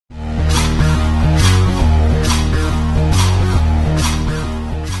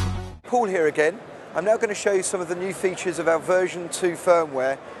Paul here again. I'm now going to show you some of the new features of our version 2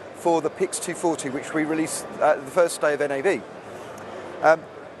 firmware for the PIX-240, which we released the first day of NAB.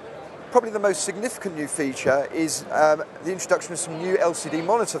 Probably the most significant new feature is the introduction of some new LCD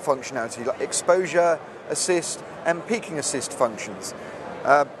monitor functionality, like exposure assist and peaking assist functions.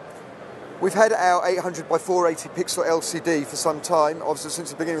 We've had our 800 by 480 pixel LCD for some time, obviously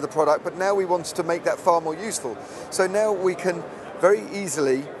since the beginning of the product, but now we wanted to make that far more useful. So now we can very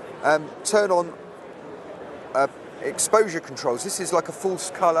easily turn on exposure controls. This is like a false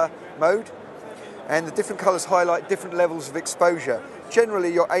color mode, and the different colors highlight different levels of exposure.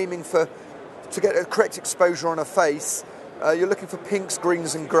 Generally, you're aiming to get a correct exposure on a face. You're looking for pinks,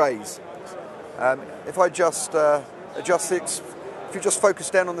 greens, and greys. If I just adjust this, if you just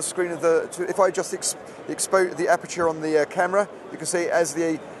focus down on the screen of if I adjust the aperture on the camera, you can see as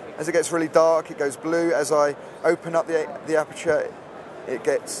it gets really dark, it goes blue. As I open up the aperture,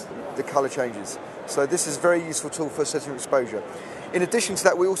 the color changes. So this is a very useful tool for setting exposure. In addition to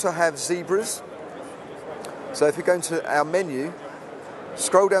that, we also have zebras. So if we go into our menu,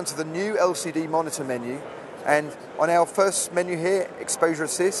 scroll down to the new LCD monitor menu, and on our first menu here, exposure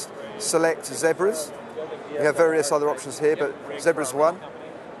assist, select zebras. We have various other options here, but zebras one.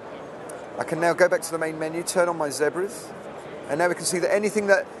 I can now go back to the main menu, turn on my zebras, and now we can see that anything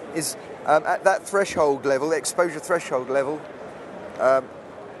that is at that threshold level, the exposure threshold level,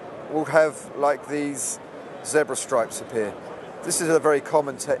 will have like these zebra stripes appear. This is a very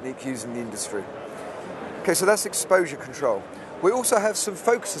common technique used in the industry. Okay, so that's exposure control. We also have some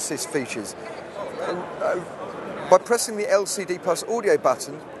focus assist features. By pressing the LCD plus audio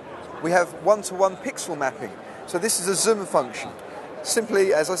button, we have one-to-one pixel mapping. So this is a zoom function.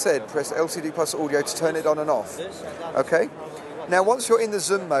 Simply, as I said, press LCD plus audio to turn it on and off. Okay? Now, once you're in the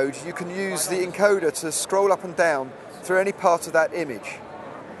zoom mode, you can use the encoder to scroll up and down through any part of that image,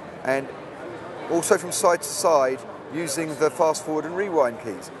 and also from side to side using the fast forward and rewind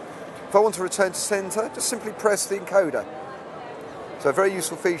keys. If I want to return to center, just simply press the encoder. So a very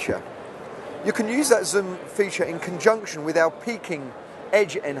useful feature. You can use that zoom feature in conjunction with our peaking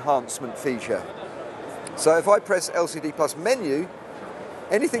edge enhancement feature. So if I press LCD plus menu,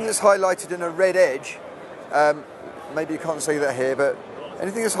 anything that's highlighted in a red edge, maybe you can't see that here, but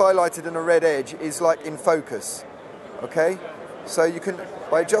anything that's highlighted in a red edge is like in focus. Okay? So you can,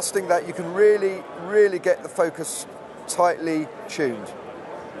 by adjusting that, you can really, really get the focus tightly tuned.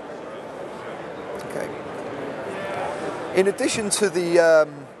 Okay. In addition to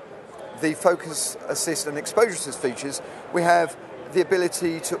the focus assist and exposure assist features, we have the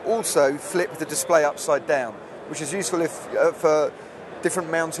ability to also flip the display upside down, which is useful if for different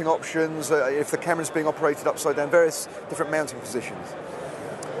mounting options, if the camera's being operated upside down, various different mounting positions.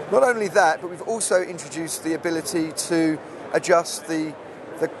 Not only that, but we've also introduced the ability to adjust the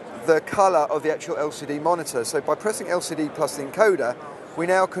colour of the actual LCD monitor. So by pressing LCD plus the encoder, we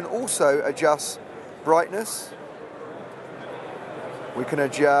now can also adjust brightness, we can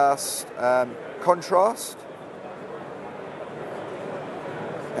adjust contrast,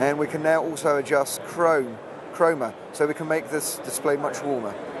 and we can now also adjust chroma, so we can make this display much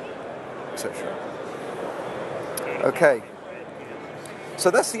warmer, etc. Okay. So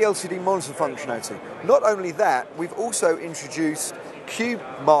that's the LCD monitor functionality. Not only that, we've also introduced cube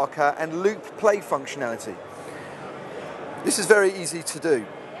marker and loop play functionality. This is very easy to do.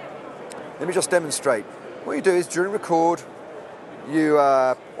 Let me just demonstrate. What you do is during record, you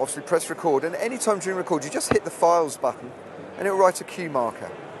obviously press record, and any time during record, you just hit the files button and it will write a cue marker.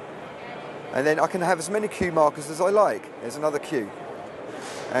 And then I can have as many cue markers as I like. There's another cue.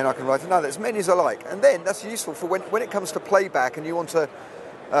 And I can write another, as many as I like. And then that's useful for when it comes to playback and you want to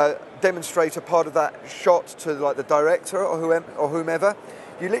demonstrate a part of that shot to like the director or whomever,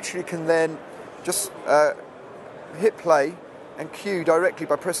 you literally can then just hit play and cue directly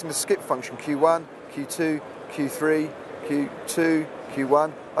by pressing the skip function, Q1, Q2, Q3, Q2,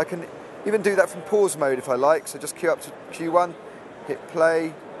 Q1. I can even do that from pause mode if I like, so just cue up to Q1, hit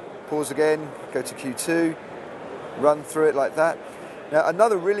play, pause again, go to Q2, run through it like that. Now,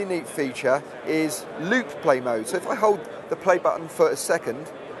 another really neat feature is loop play mode. So if I hold the play button for a second,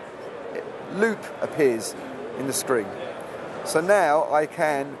 loop appears in the screen. So now I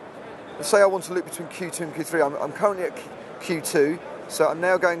can, say I want to loop between Q2 and Q3. I'm currently at Q2, so I'm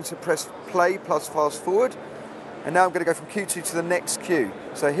now going to press play plus fast forward, and now I'm going to go from Q2 to the next Q.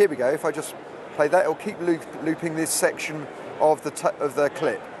 So here we go. If I just play that, it'll keep looping this section of the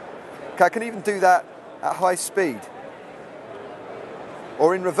clip. Okay, I can even do that at high speed,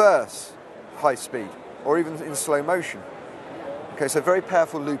 or in reverse, high speed, or even in slow motion. Okay, so very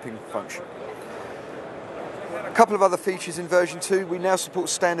powerful looping function. A couple of other features in version 2, we now support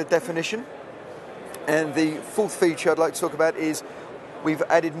standard definition. And the fourth feature I'd like to talk about is we've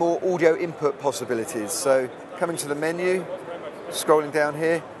added more audio input possibilities. So coming to the menu, scrolling down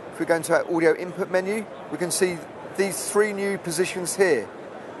here, if we go into our audio input menu, we can see these three new positions here,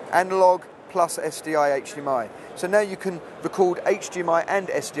 analog plus SDI HDMI. So now you can record HDMI and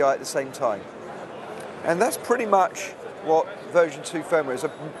SDI at the same time. And that's pretty much what version 2 firmware is. A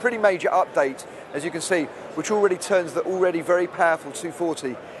pretty major update, as you can see, which already turns the already very powerful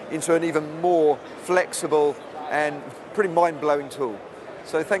 240 into an even more flexible and pretty mind-blowing tool.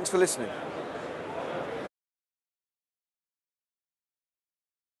 So thanks for listening.